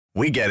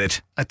We get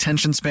it.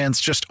 Attention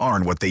spans just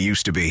aren't what they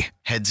used to be.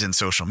 Heads in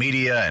social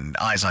media and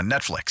eyes on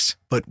Netflix.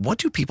 But what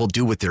do people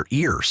do with their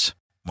ears?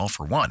 Well,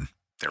 for one,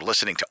 they're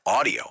listening to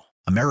audio.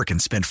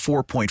 Americans spend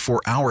 4.4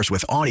 hours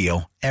with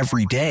audio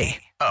every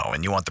day. Oh,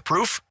 and you want the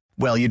proof?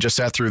 Well, you just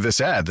sat through this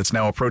ad that's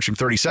now approaching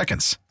 30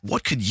 seconds.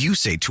 What could you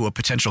say to a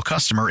potential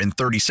customer in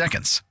 30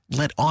 seconds?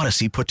 Let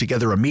Odyssey put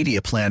together a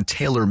media plan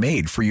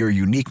tailor-made for your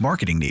unique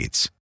marketing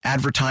needs.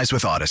 Advertise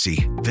with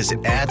Odyssey.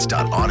 Visit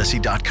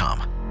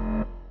ads.odyssey.com.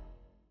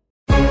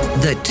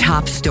 The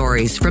top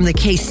stories from the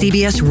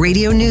KCBS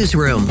Radio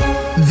Newsroom.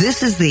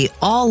 This is the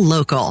All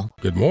Local.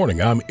 Good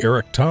morning. I'm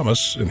Eric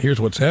Thomas, and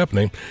here's what's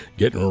happening.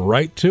 Getting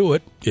right to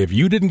it. If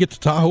you didn't get to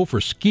Tahoe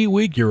for ski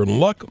week, you're in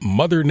luck.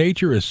 Mother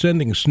Nature is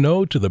sending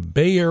snow to the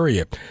Bay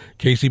Area.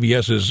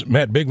 KCBS's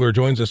Matt Bigler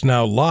joins us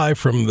now live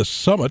from the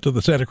summit of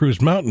the Santa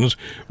Cruz Mountains,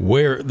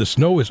 where the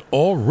snow is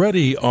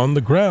already on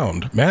the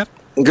ground. Matt?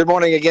 Good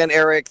morning again,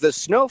 Eric. The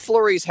snow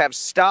flurries have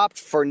stopped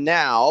for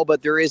now,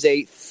 but there is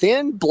a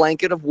thin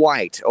blanket of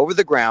white over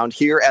the ground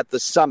here at the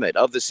summit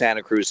of the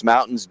Santa Cruz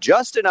Mountains,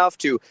 just enough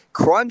to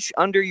crunch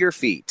under your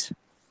feet.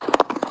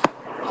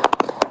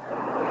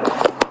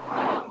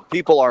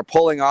 People are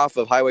pulling off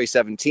of Highway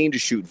 17 to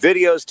shoot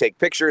videos, take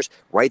pictures,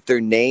 write their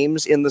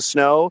names in the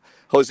snow.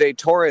 Jose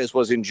Torres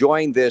was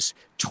enjoying this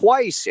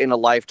twice in a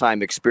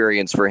lifetime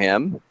experience for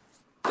him.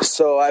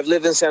 So I've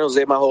lived in San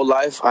Jose my whole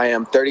life. I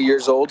am 30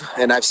 years old,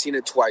 and I've seen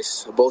it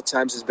twice. Both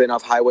times it's been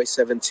off Highway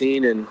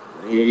 17, and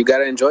you got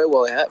to enjoy it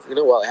while it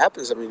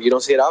happens. I mean, you don't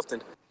see it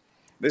often.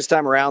 This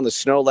time around, the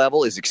snow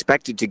level is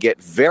expected to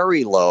get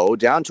very low,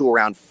 down to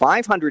around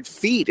 500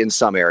 feet in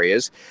some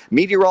areas.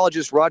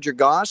 Meteorologist Roger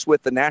Goss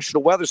with the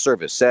National Weather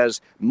Service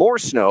says more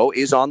snow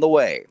is on the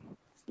way.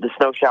 The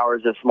snow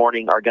showers this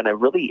morning are going to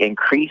really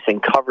increase in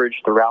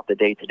coverage throughout the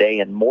day today,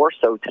 and more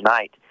so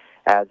tonight,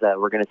 as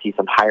we're going to see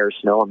some higher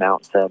snow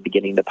amounts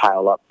beginning to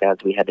pile up as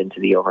we head into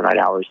the overnight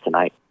hours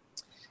tonight.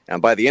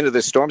 And by the end of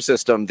this storm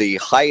system, the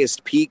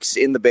highest peaks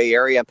in the Bay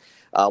Area,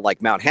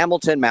 like Mount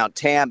Hamilton, Mount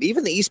Tam,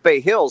 even the East Bay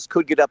Hills,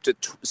 could get up to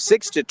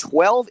 6 to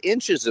 12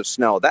 inches of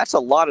snow. That's a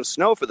lot of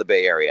snow for the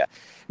Bay Area.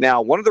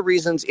 Now, one of the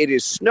reasons it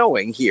is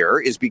snowing here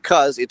is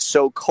because it's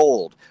so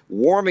cold.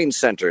 Warming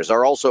centers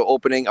are also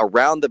opening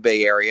around the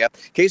Bay Area.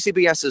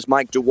 KCBS's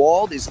Mike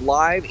DeWald is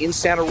live in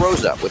Santa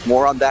Rosa with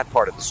more on that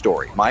part of the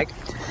story. Mike?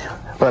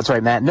 Well, that's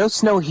right, Matt. No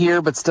snow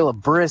here, but still a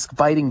brisk,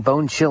 biting,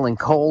 bone-chilling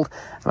cold.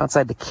 I'm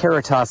outside the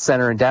Caritas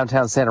Center in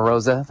downtown Santa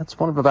Rosa. That's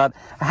one of about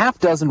a half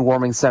dozen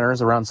warming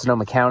centers around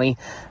Sonoma County.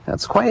 Now,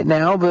 it's quiet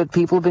now, but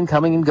people have been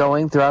coming and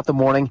going throughout the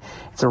morning.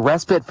 It's a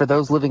respite for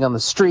those living on the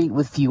street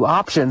with few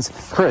options.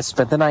 Chris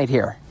spent the night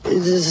here.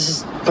 This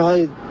is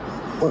probably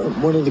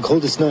one of the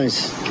coldest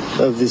nights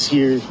of this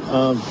year.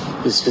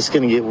 It's just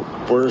going to get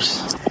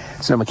worse.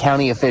 Sonoma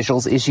County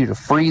officials issued a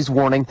freeze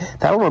warning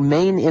that will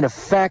remain in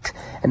effect,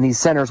 and these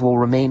centers will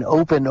remain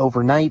open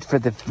overnight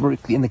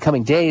in the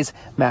coming days.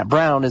 Matt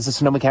Brown is the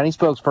Sonoma County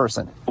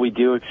spokesperson. We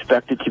do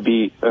expect it to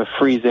be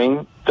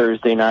freezing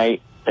Thursday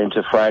night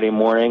into Friday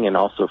morning, and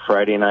also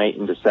Friday night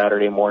into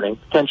Saturday morning,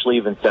 potentially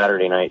even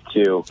Saturday night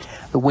too.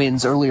 The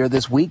winds earlier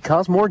this week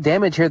caused more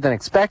damage here than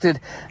expected,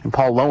 and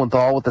Paul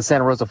Lowenthal with the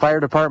Santa Rosa Fire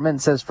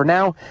Department says for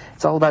now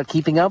it's all about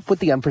keeping up with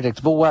the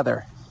unpredictable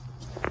weather.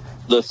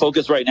 The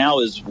focus right now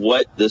is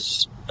what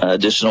this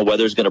additional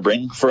weather is going to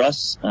bring for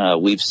us.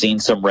 We've seen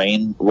some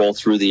rain roll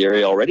through the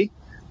area already.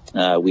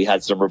 We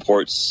had some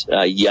reports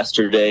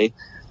yesterday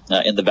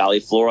in the valley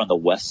floor on the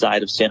west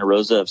side of Santa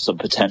Rosa of some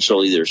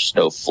potential either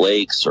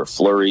snowflakes or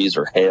flurries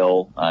or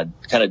hail,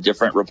 kind of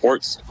different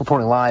reports.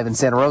 Reporting live in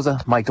Santa Rosa,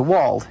 Mike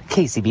DeWald,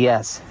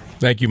 KCBS.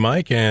 Thank you,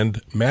 Mike,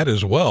 and Matt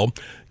as well.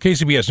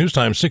 KCBS News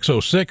Time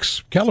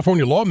 6:06.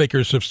 California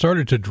lawmakers have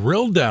started to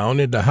drill down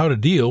into how to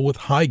deal with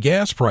high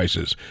gas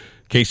prices.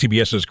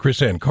 KCBS's Chris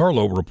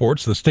Ancarlo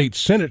reports the state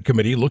Senate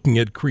committee looking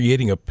at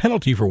creating a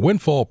penalty for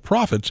windfall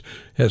profits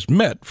has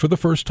met for the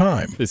first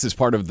time. This is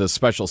part of the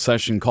special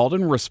session called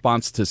in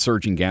response to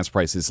surging gas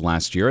prices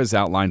last year, as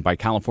outlined by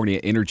California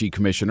Energy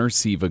Commissioner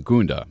Siva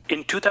Gunda.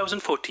 In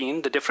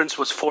 2014, the difference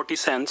was 40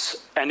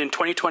 cents, and in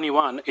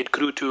 2021, it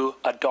grew to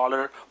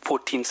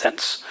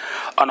 $1.14.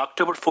 On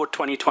October 4,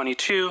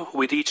 2022,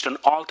 we reached an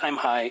all-time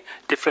high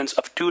difference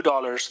of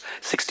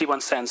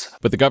 $2.61.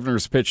 But the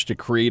governor's pitch to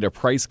create a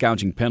price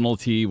gouging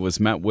penalty was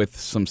met with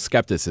some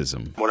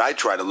skepticism. What I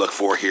try to look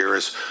for here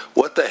is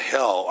what the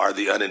hell are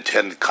the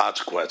unintended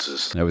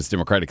consequences? That was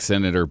Democratic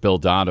Senator Bill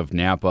Dodd of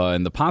Napa,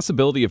 and the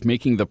possibility of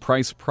making the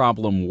price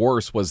problem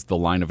worse was the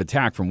line of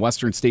attack from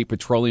Western State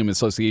Petroleum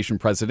Association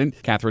President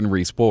Catherine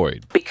Reese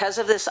Boyd. Because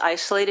of this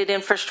isolated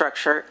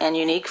infrastructure and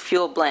unique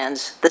fuel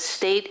blends, the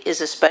state is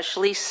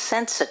especially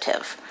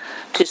sensitive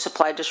to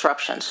supply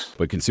disruptions.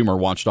 But Consumer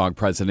Watchdog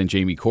President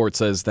Jamie Court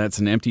says that's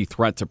an empty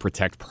threat to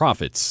protect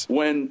profits.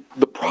 When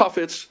the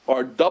profits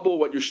are double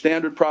what your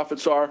standard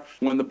profits are,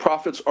 when the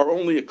profits are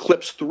only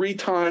eclipsed 3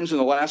 times in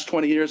the last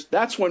 20 years,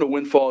 that's when a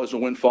windfall is a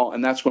windfall,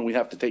 and that's when we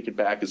have to take it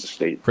back as a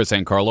state. Chris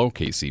Ancarlo,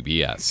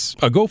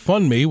 KCBS. A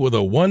GoFundMe with a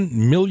 $1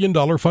 million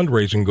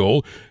fundraising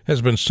goal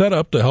has been set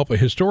up to help a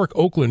historic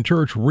Oakland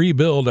church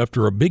rebuild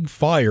after a big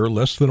fire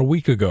less than a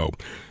week ago.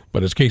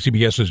 But as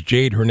KCBS's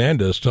Jade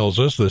Hernandez tells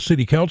us, the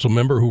city council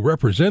member who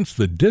represents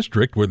the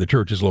district where the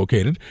church is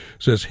located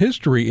says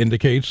history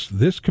indicates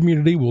this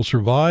community will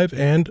survive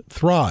and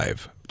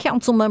thrive.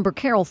 Councilmember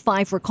Carol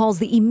Fife recalls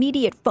the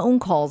immediate phone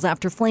calls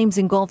after flames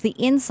engulfed the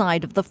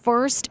inside of the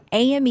first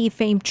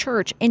AME-famed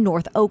church in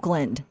North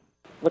Oakland.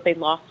 What they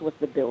lost was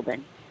the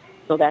building.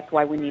 So that's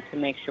why we need to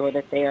make sure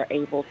that they are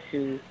able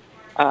to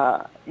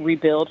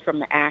rebuild from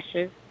the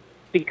ashes,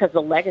 because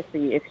the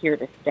legacy is here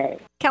to stay.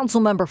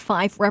 Councilmember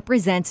Fife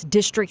represents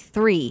District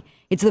 3.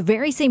 It's the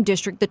very same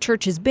district the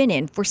church has been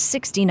in for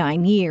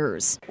 69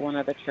 years. One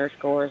of the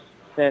churchgoers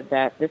said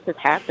that this has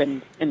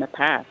happened in the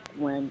past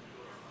when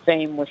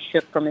Fame was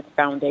shook from its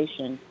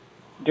foundation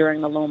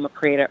during the Loma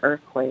Prieta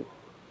earthquake.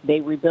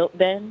 They rebuilt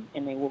then,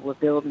 and they will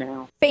rebuild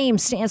now. FAME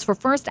stands for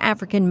First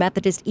African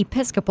Methodist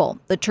Episcopal.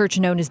 The church,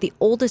 known as the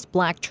oldest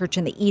black church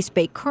in the East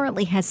Bay,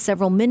 currently has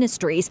several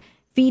ministries,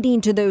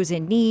 feeding to those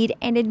in need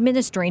and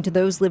administering to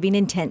those living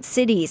in tent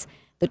cities.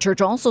 The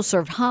church also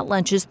served hot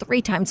lunches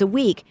 3 times a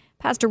week.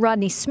 Pastor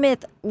Rodney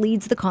Smith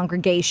leads the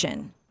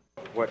congregation.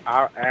 What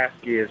our ask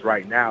is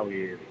right now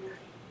is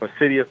for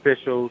city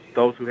officials,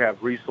 those who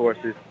have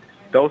resources,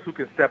 those who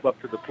can step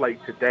up to the plate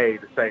today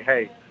to say,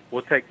 hey,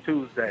 we'll take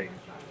Tuesday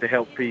to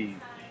help feed.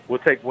 We'll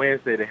take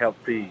Wednesday to help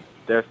feed.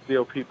 There's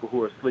still people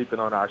who are sleeping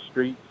on our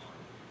streets,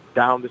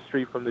 down the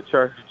street from the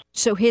church.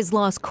 So his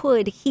loss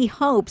could, he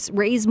hopes,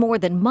 raise more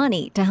than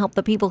money to help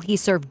the people he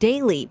served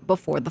daily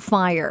before the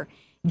fire.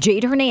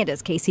 Jade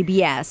Hernandez,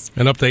 KCBS.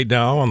 An update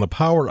now on the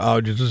power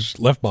outages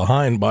left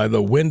behind by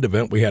the wind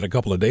event we had a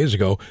couple of days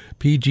ago.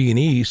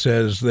 PG&E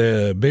says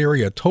the Bay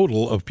Area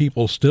total of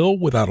people still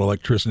without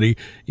electricity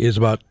is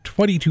about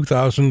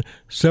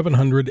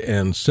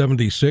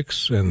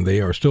 22,776, and they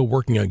are still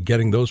working on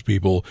getting those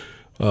people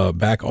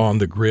back on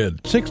the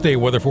grid. 6-day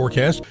weather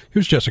forecast.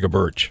 Here's Jessica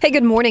Birch. Hey,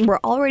 good morning.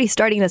 We're already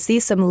starting to see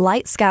some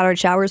light scattered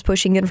showers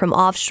pushing in from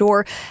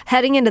offshore.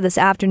 Heading into this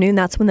afternoon,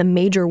 that's when the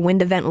major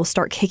wind event will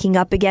start kicking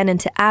up again. And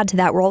to add to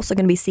that, we're also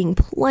going to be seeing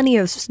plenty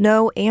of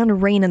snow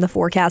and rain in the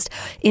forecast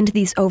into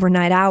these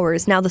overnight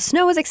hours. Now, the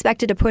snow is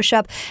expected to push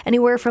up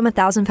anywhere from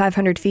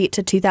 1,500 feet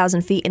to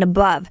 2,000 feet and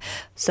above.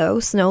 So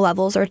snow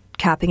levels are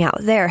capping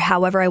out there.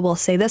 However, I will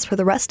say this, for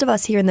the rest of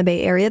us here in the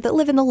Bay Area that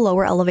live in the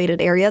lower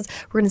elevated areas,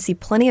 we're going to see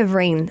plenty of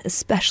rain,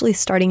 especially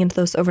starting into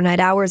those overnight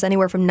hours,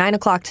 anywhere from 9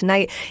 o'clock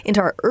tonight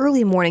into our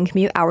early morning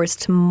commute hours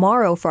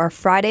tomorrow for our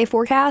Friday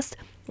forecast.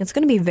 It's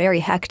going to be very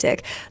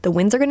hectic. The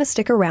winds are going to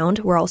stick around.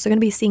 We're also going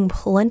to be seeing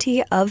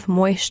plenty of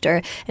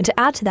moisture. And to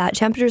add to that,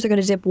 temperatures are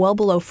going to dip well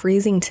below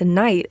freezing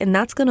tonight, and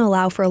that's going to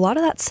allow for a lot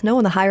of that snow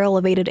in the higher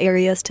elevated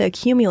areas to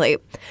accumulate.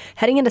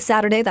 Heading into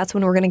Saturday, that's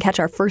when we're going to catch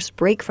our first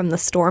break from the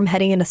storm.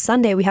 Heading into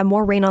Sunday, we have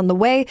more rain on the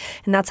way,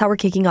 and that's how we're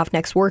kicking off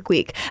next work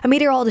week. I'm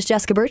meteorologist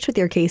Jessica Birch with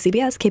your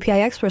KCBS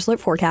KPI Express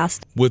Alert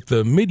forecast. With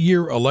the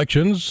mid-year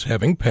elections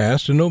having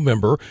passed in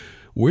November,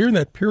 we're in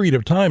that period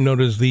of time known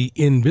as the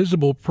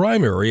invisible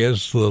primary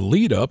as the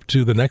lead up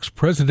to the next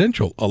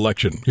presidential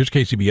election. Here's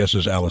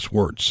KCBS's Alice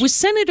Wirtz. With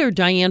Senator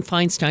Dianne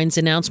Feinstein's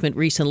announcement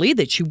recently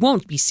that she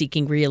won't be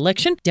seeking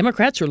re-election,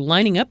 Democrats are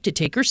lining up to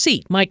take her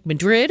seat. Mike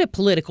Madrid, a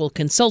political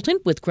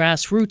consultant with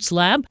Grassroots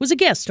Lab, was a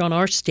guest on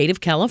Our State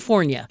of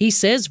California. He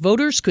says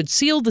voters could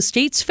seal the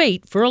state's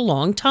fate for a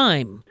long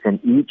time. From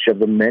each of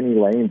the many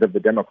lanes of the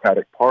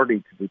Democratic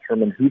Party to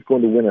determine who's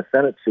going to win a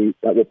Senate seat,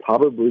 that will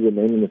probably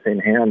remain in the same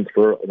hands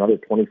for another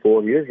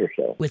 24 years or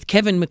so. With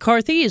Kevin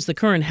McCarthy as the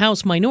current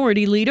House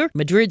Minority Leader,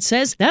 Madrid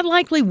says that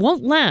likely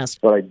won't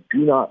last. But I do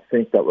not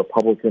think that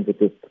Republicans at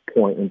this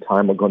point in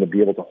time are going to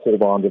be able to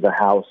hold on to the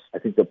House. I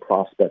think the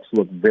prospects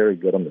look very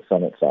good on the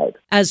Senate side.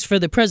 As for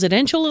the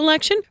presidential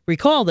election,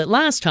 recall that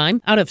last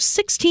time, out of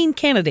 16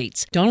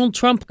 candidates, Donald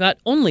Trump got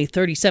only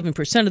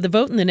 37% of the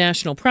vote in the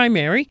national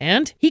primary,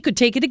 and he could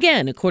take it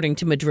again, according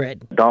to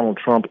Madrid. Donald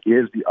Trump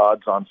is the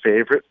odds-on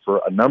favorite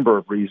for a number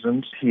of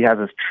reasons. He has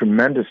a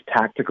tremendous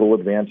tactical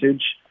advantage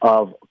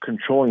of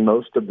controlling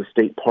most of the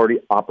state party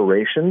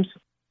operations.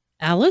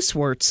 Alice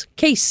Wirtz,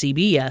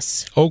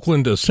 KCBS.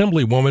 Oakland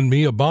Assemblywoman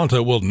Mia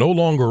Bonta will no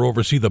longer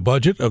oversee the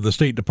budget of the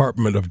State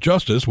Department of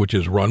Justice, which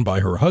is run by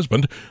her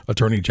husband,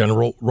 Attorney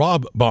General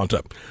Rob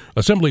Bonta.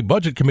 Assembly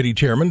Budget Committee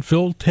Chairman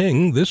Phil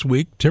Ting this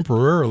week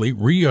temporarily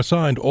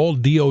reassigned all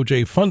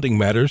DOJ funding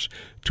matters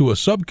to a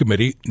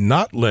subcommittee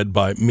not led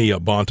by Mia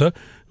Bonta,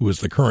 who is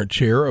the current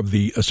chair of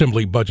the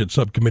Assembly Budget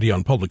Subcommittee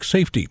on Public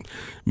Safety.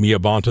 Mia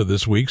Bonta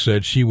this week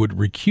said she would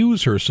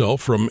recuse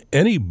herself from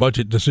any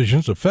budget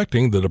decisions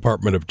affecting the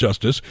Department of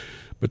Justice,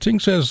 but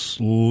Ting says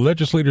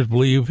legislators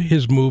believe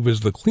his move is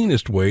the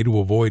cleanest way to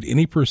avoid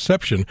any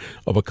perception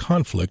of a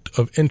conflict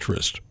of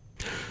interest.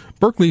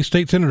 Berkeley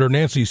State Senator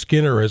Nancy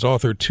Skinner has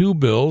authored 2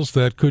 bills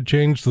that could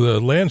change the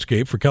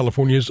landscape for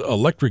California's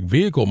electric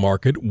vehicle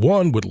market.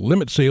 One would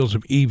limit sales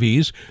of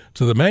EVs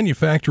to the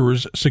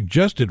manufacturer's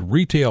suggested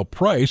retail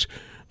price.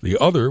 The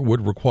other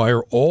would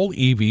require all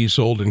EVs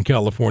sold in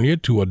California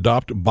to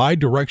adopt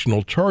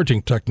bidirectional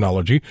charging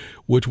technology,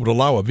 which would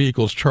allow a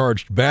vehicle's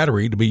charged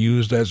battery to be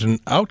used as an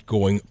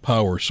outgoing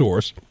power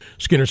source.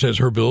 Skinner says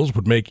her bills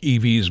would make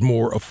EVs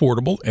more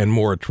affordable and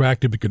more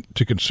attractive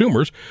to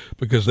consumers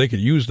because they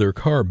could use their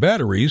car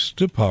batteries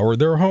to power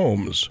their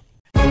homes.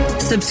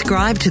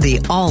 Subscribe to the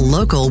All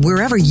Local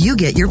wherever you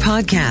get your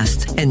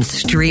podcasts and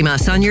stream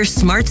us on your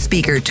smart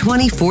speaker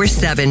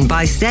 24/7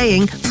 by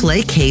saying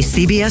play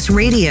KCBS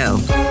Radio.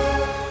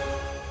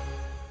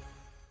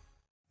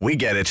 We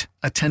get it.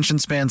 Attention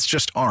spans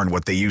just aren't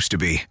what they used to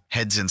be.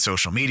 Heads in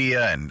social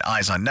media and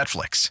eyes on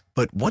Netflix.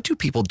 But what do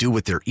people do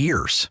with their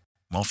ears?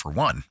 Well, for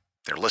one,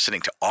 they're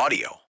listening to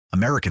audio.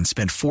 Americans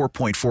spend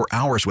 4.4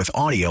 hours with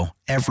audio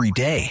every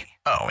day.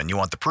 Oh, and you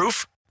want the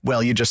proof?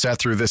 Well, you just sat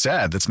through this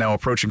ad that's now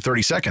approaching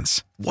 30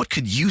 seconds. What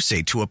could you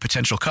say to a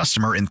potential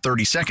customer in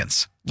 30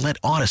 seconds? Let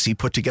Odyssey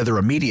put together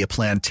a media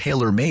plan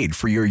tailor-made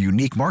for your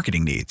unique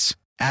marketing needs.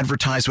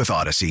 Advertise with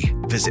Odyssey.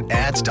 Visit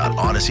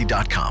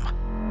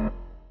ads.odyssey.com.